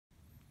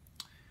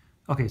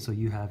Okay, so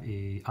you have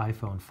a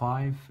iPhone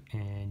 5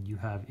 and you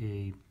have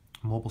a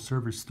mobile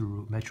service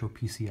through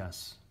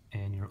MetroPCS,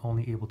 and you're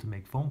only able to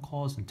make phone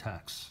calls and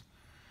texts,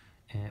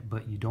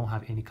 but you don't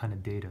have any kind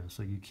of data,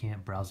 so you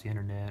can't browse the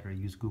internet or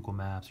use Google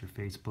Maps or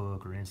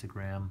Facebook or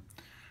Instagram.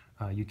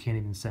 You can't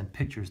even send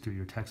pictures through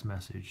your text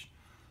message.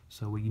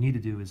 So what you need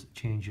to do is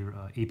change your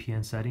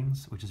APN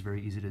settings, which is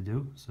very easy to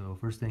do. So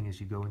first thing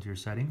is you go into your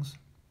settings.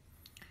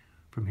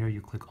 From here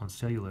you click on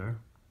Cellular,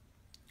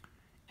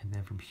 and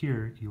then from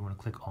here you want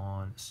to click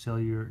on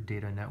Cellular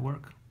Data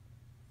Network.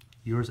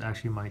 Yours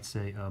actually might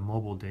say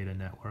Mobile Data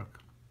Network.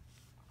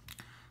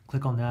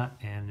 Click on that,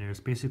 and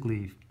there's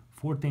basically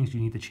 4 things you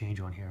need to change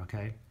on here,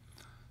 okay?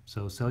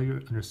 So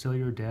cellular, under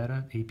Cellular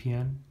Data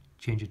APN,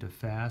 change it to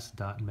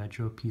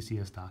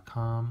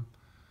fast.metropcs.com.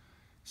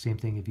 Same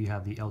thing if you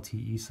have the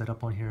LTE set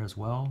up on here as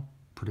well,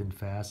 put in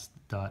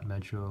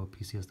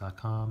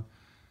fast.metropcs.com,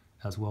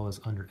 as well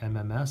as under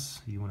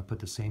MMS, you want to put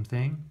the same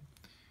thing.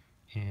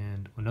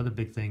 And another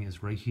big thing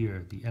is right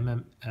here, the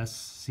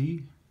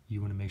MMSC, you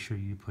want to make sure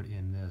you put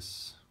in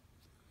this.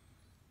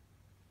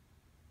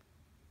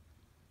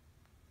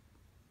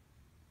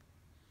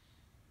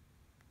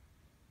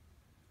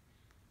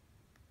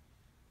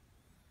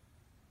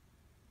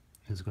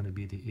 Is going to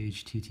be the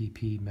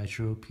HTTP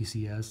Metro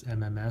PCS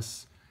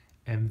MMS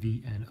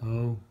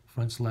MVNO /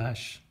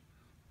 MMS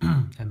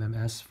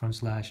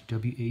 /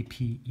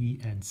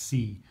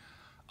 WAPENC.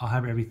 I'll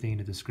have everything in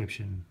the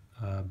description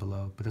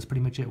below, but that's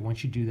pretty much it.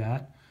 Once you do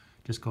that,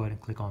 just go ahead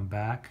and click on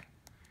back,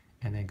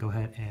 and then go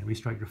ahead and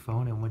restart your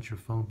phone, and once your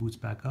phone boots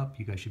back up,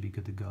 you guys should be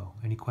good to go.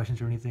 Any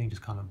questions or anything,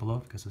 just comment below.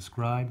 If you guys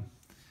subscribe,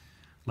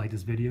 like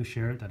this video,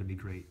 share it, that'd be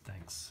great.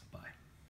 Thanks. Bye.